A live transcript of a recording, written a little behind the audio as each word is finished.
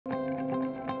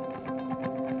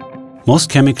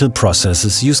Most chemical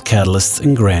processes use catalysts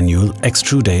in granule,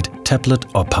 extrudate, tablet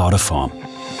or powder form.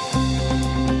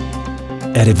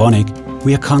 At Evonik,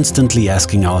 we are constantly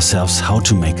asking ourselves how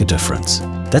to make a difference.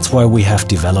 That's why we have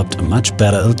developed a much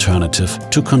better alternative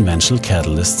to conventional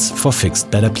catalysts for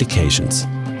fixed bed applications.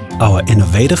 Our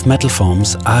innovative metal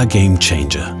foams are a game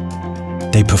changer.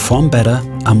 They perform better,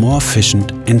 are more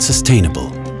efficient and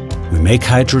sustainable. We make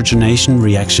hydrogenation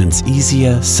reactions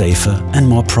easier, safer and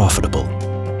more profitable.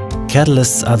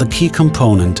 Catalysts are the key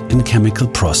component in chemical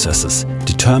processes,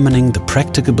 determining the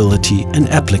practicability and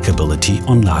applicability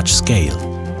on large scale.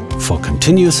 For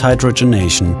continuous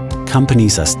hydrogenation,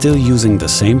 companies are still using the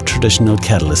same traditional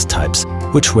catalyst types,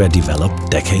 which were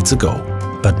developed decades ago.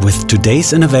 But with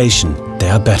today's innovation,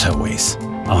 there are better ways.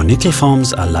 Our nickel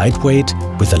foams are lightweight,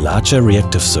 with a larger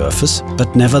reactive surface,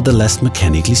 but nevertheless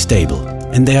mechanically stable.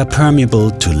 And they are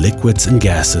permeable to liquids and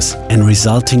gases and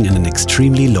resulting in an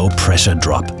extremely low pressure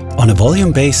drop. On a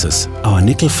volume basis, our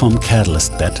nickel foam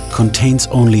catalyst bed contains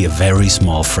only a very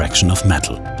small fraction of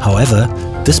metal. However,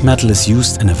 this metal is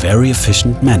used in a very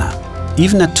efficient manner.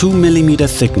 Even at 2 mm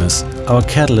thickness, our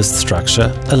catalyst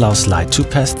structure allows light to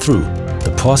pass through.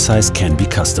 The pore size can be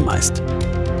customized.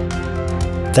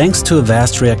 Thanks to a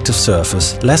vast reactive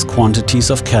surface, less quantities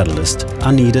of catalyst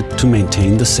are needed to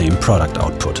maintain the same product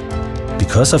output.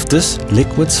 Because of this,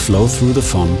 liquids flow through the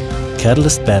foam,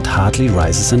 catalyst bed hardly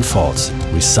rises and falls,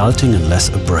 resulting in less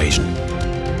abrasion.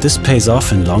 This pays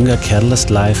off in longer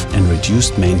catalyst life and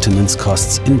reduced maintenance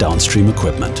costs in downstream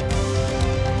equipment.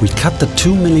 We cut the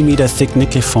 2 mm thick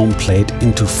nickel foam plate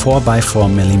into 4 by 4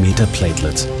 mm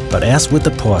platelets, but as with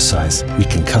the pore size, we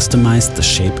can customize the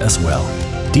shape as well.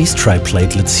 These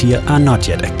tri-platelets here are not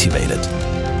yet activated.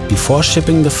 Before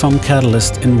shipping the foam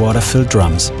catalyst in water-filled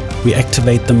drums, we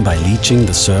activate them by leaching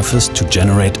the surface to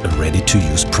generate a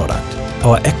ready-to-use product.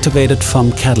 Our activated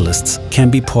foam catalysts can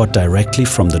be poured directly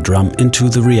from the drum into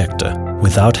the reactor,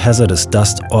 without hazardous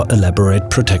dust or elaborate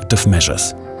protective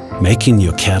measures, making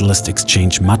your catalyst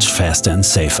exchange much faster and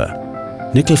safer.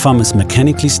 Nickel foam is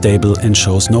mechanically stable and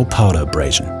shows no powder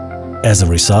abrasion. As a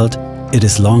result, it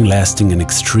is long-lasting and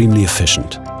extremely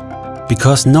efficient.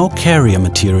 Because no carrier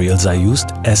materials are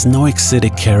used, as no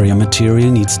excitic carrier material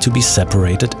needs to be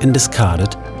separated and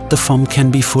discarded, the foam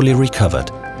can be fully recovered,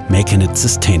 making it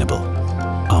sustainable.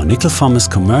 Our nickel foam is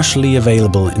commercially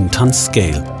available in tons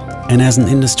scale, and as an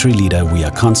industry leader we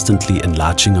are constantly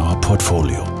enlarging our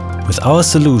portfolio. With our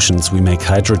solutions we make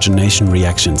hydrogenation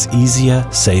reactions easier,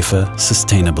 safer,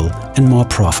 sustainable and more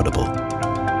profitable.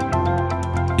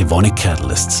 Evonik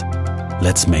Catalysts.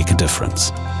 Let's make a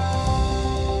difference.